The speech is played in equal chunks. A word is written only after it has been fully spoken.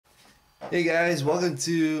Hey guys, welcome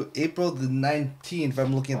to April the 19th.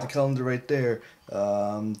 I'm looking at the calendar right there.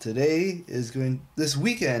 This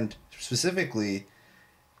weekend specifically,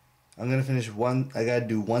 I'm gonna finish I gotta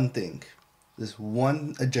do one thing. This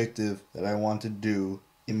one objective that I want to do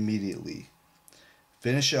immediately.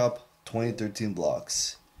 Finish up 2013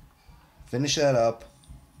 vlogs. Finish that up,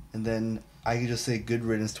 and then I can just say good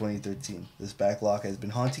riddance 2013. This backlog has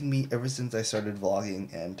been haunting me ever since I started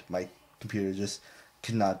vlogging, and my computer just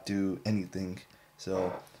cannot do anything.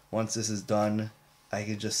 So once this is done, I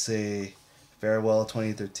can just say farewell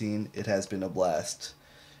 2013. It has been a blast.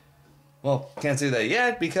 Well, can't say that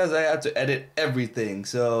yet because I have to edit everything.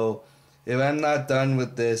 So if I'm not done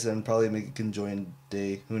with this, then probably make a conjoined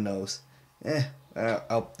day. Who knows?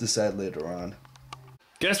 I'll decide later on.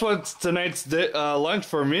 Guess what's tonight's lunch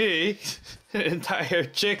for me? Entire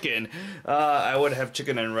chicken. I would have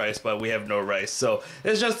chicken and rice, but we have no rice, so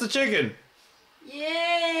it's just the chicken.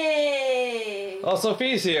 Yay! Oh,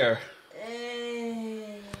 Sophie's here.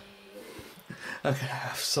 Yay. I'm gonna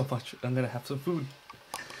have so much. I'm gonna have some food.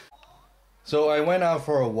 So I went out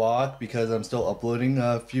for a walk because I'm still uploading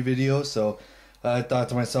a few videos. So I thought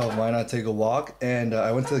to myself, why not take a walk? And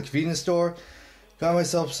I went to the convenience store, got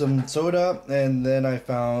myself some soda, and then I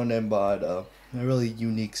found and bought a really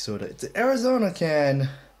unique soda. It's an Arizona can,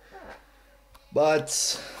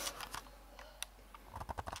 but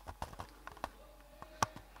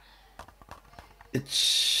it's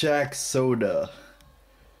Shaq Soda.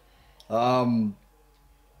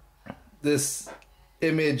 This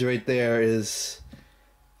image right there is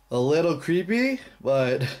a little creepy,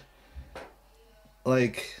 but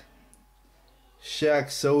like,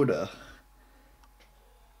 Shaq Soda.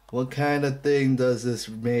 What kind of thing does this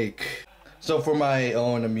make? So for my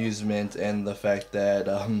own amusement and the fact that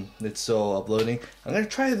it's still uploading, I'm gonna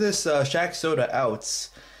try this Shaq Soda out.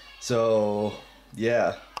 So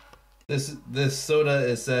yeah. This soda,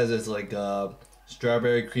 it says it's like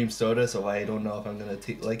strawberry cream soda, so I don't know if I'm gonna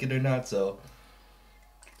like it or not. So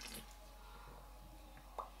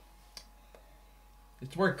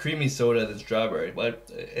it's more creamy soda than strawberry,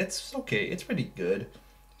 but it's okay. It's pretty good.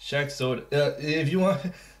 Shaq Soda. If you want,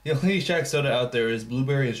 the only Shaq Soda out there is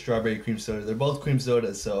blueberry and strawberry cream soda. They're both cream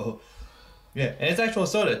sodas, so yeah, and it's actual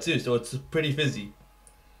soda too, so it's pretty fizzy.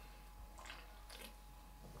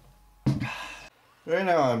 Right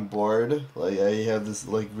now I'm bored. Like, I have this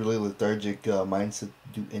like really lethargic mindset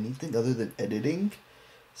to do anything other than editing.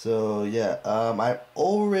 So yeah, I'm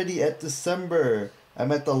already at December.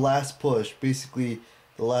 I'm at the last push, basically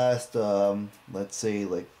the last let's say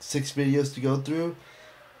like 6 videos to go through,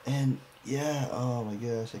 and yeah, oh my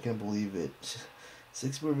gosh, I can't believe it.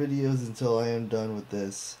 6 more videos until I am done with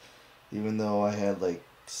this. Even though I had like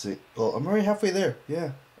 6. Well, I'm already halfway there.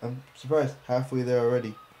 Yeah, I'm surprised, halfway there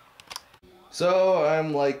already. So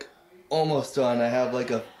I'm like almost done. I have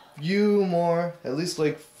like a few more, at least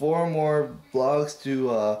like 4 more vlogs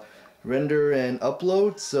to render and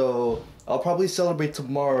upload. So I'll probably celebrate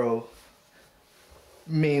tomorrow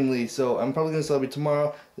mainly. So I'm probably gonna celebrate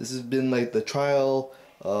tomorrow. This has been like the trial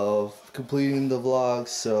of completing the vlogs.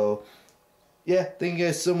 So yeah, thank you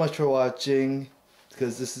guys so much for watching,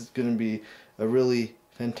 because this is gonna be a really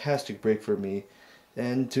fantastic break for me.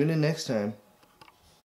 And tune in next time.